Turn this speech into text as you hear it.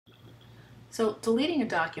So deleting a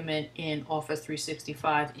document in Office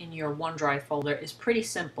 365 in your OneDrive folder is pretty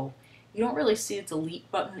simple. You don't really see a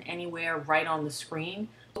delete button anywhere right on the screen.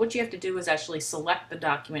 So what you have to do is actually select the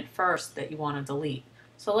document first that you want to delete.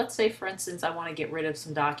 So let's say, for instance, I want to get rid of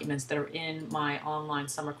some documents that are in my online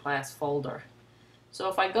summer class folder. So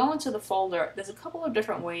if I go into the folder, there's a couple of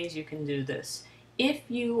different ways you can do this. If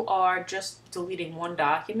you are just deleting one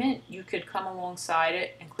document, you could come alongside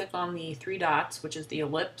it and click on the three dots, which is the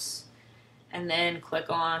ellipse, and then click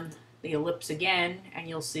on the ellipse again and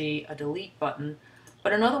you'll see a delete button.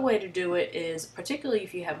 But another way to do it is, particularly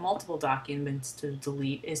if you have multiple documents to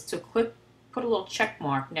delete, is to put a little check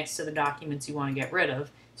mark next to the documents you want to get rid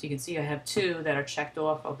of. So you can see I have two that are checked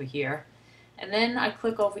off over here. And then I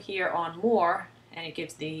click over here on more and it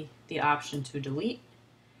gives the option to delete.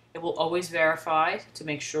 It will always verify to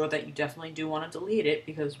make sure that you definitely do want to delete it,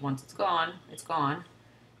 because once it's gone, it's gone.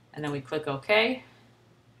 And then we click OK,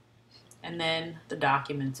 and then the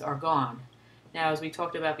documents are gone. Now, as we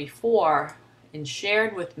talked about before and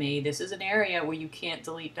shared with me, this is an area where you can't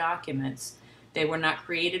delete documents. They were not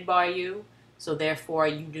created by you, so therefore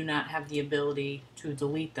you do not have the ability to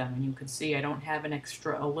delete them. And you can see I don't have an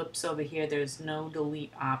extra ellipse over here. There's no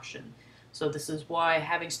delete option. So this is why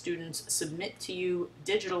having students submit to you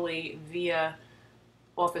digitally via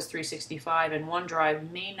Office 365 and OneDrive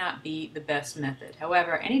may not be the best method.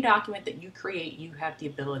 However, any document that you create, you have the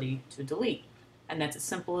ability to delete. And that's as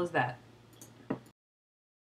simple as that.